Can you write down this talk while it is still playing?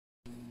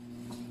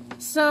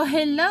So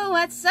hello,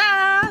 what's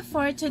up?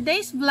 For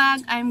today's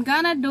vlog, I'm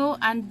gonna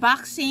do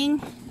unboxing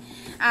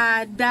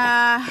the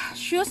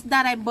shoes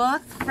that I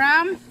bought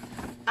from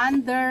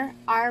Under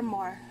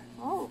Armour.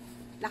 Oh,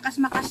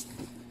 lakas makas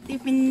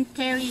Stephen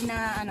Curry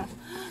na ano.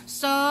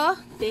 So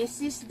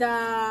this is the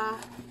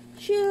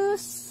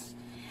shoes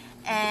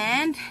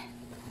and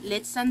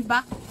let's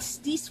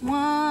unbox this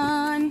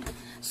one.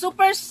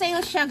 Super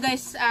sale siya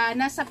guys,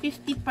 nasa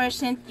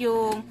 50%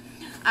 yung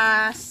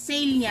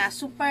sale niya.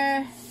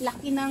 Super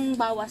laki ng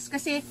bawas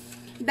kasi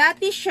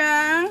dati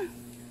siyang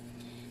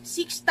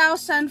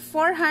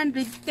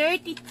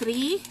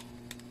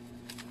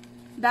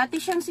 6,433.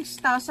 Dati siyang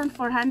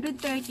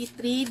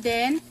 6,433,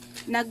 then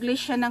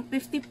nag-list siya ng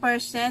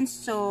 50%,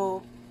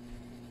 so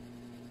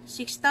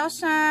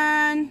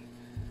 6,433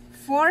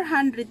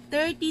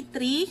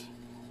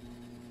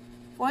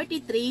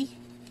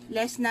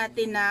 less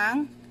natin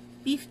ng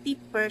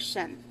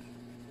 50%.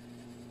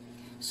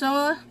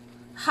 So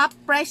half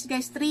price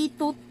guys,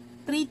 3,260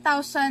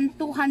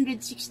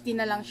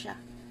 na lang siya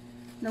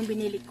nung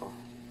binili ko.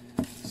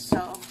 So,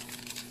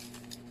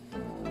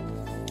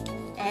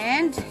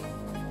 and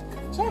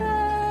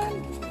charan!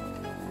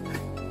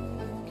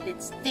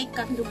 Let's take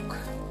a look.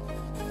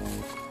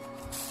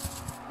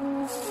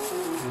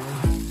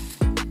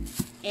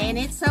 And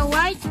it's a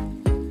white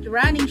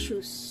running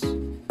shoes.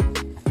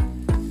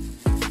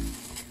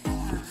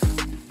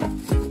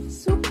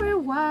 Super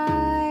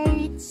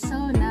white,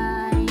 so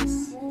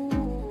nice.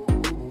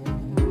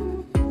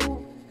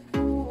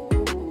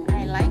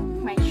 I like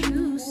my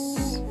shoes.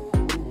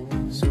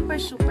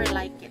 Super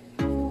like it.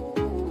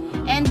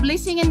 And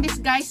blessing in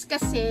disguise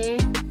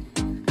kasi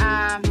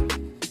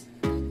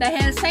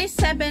dahil size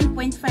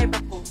 7.5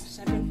 ako.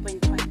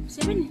 7.5.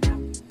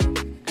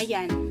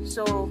 Ayan.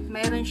 So,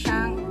 mayroon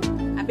siyang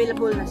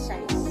available na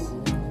size.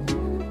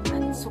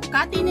 At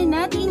sukatin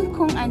na natin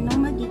kung ano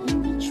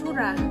magiging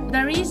itsura.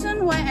 The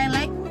reason why I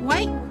like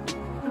white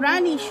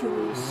running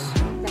shoes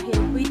dahil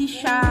pwede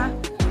siya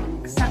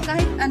sa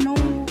kahit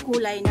anong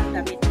kulay ng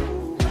damit.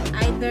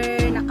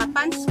 Either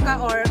naka-pants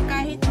ka or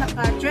kahit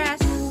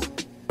naka-dress,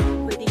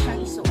 pwede siyang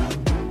isuot.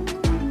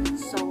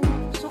 So,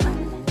 sukat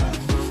na natin.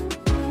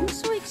 I'm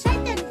so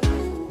excited!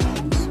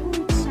 I'm so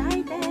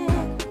excited!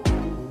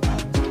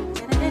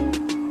 Tadadun!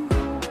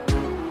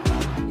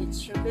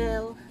 Let's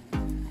reveal.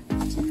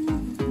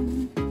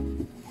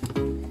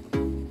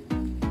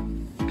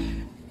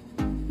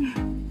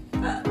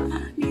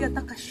 Hindi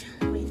kataka siya.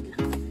 Wait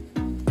lang.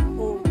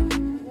 Oh.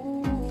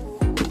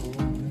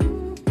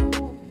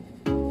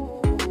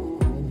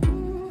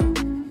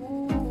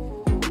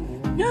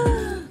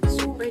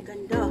 Super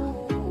ganda.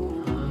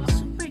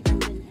 Super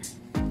ganda niya.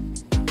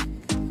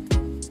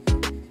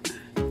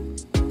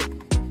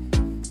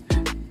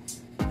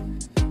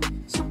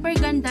 Super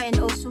ganda and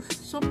also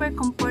super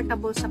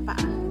comfortable sa paa.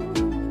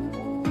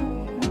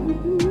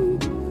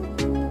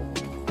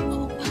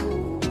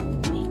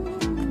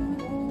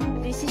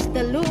 This is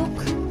the look.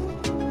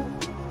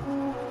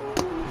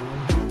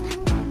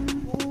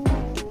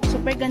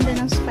 Super ganda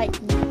ng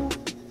spike niya.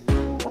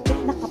 Kapit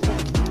na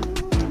kapit.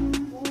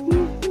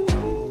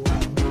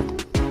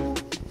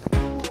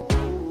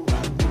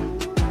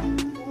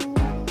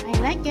 I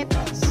like it.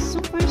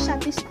 Super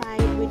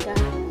satisfied with the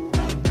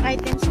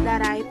items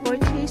that I purchased.